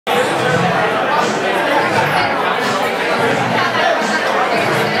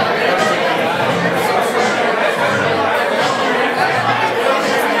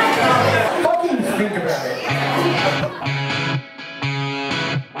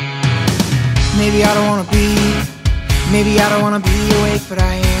Maybe I don't wanna be, maybe I don't wanna be awake, but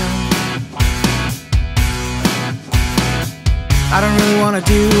I am. I don't really wanna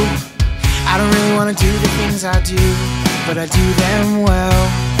do, I don't really wanna do the things I do, but I do them well.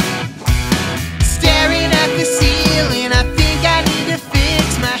 Staring at the ceiling, I think I need to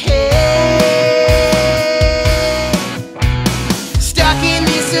fix my head. Stuck in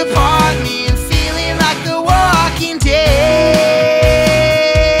this apartment, feeling like the Walking Dead.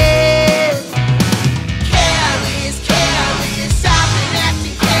 Careless, careless, I've been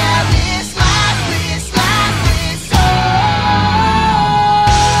acting careless, lifeless, lifeless. Oh,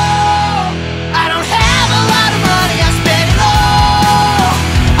 I don't have a lot of money, I spend it all.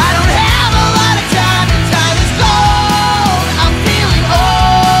 I don't have a lot of time, and time is gold. I'm feeling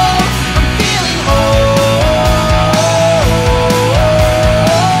old, I'm feeling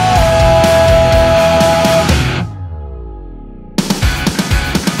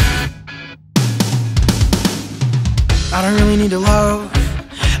I don't really need to love,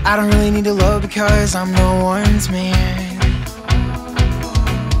 I don't really need to love, because I'm no one's man.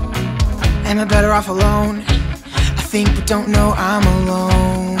 Am I better off alone? I think but don't know I'm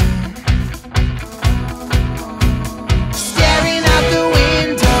alone. Staring out the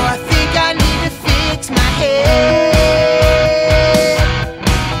window, I think I need to fix my head.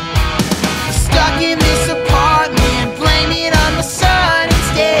 Stuck in this apartment, blame it on the sun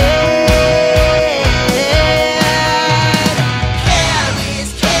instead.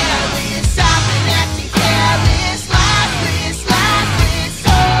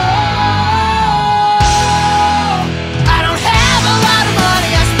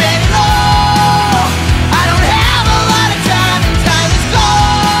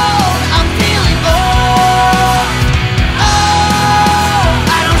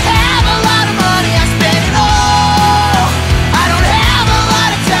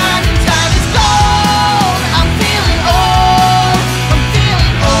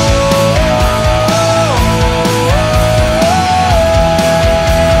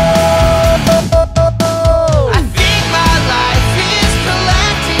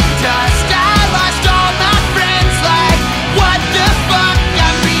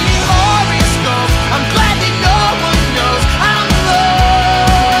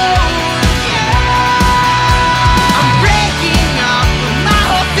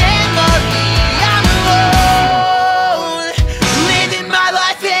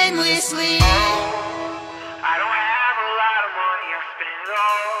 I don't have a lot of money, I spend it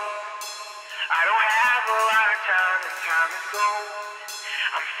all. I don't have a lot of time, and time is gold.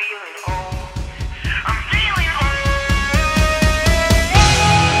 I'm feeling old.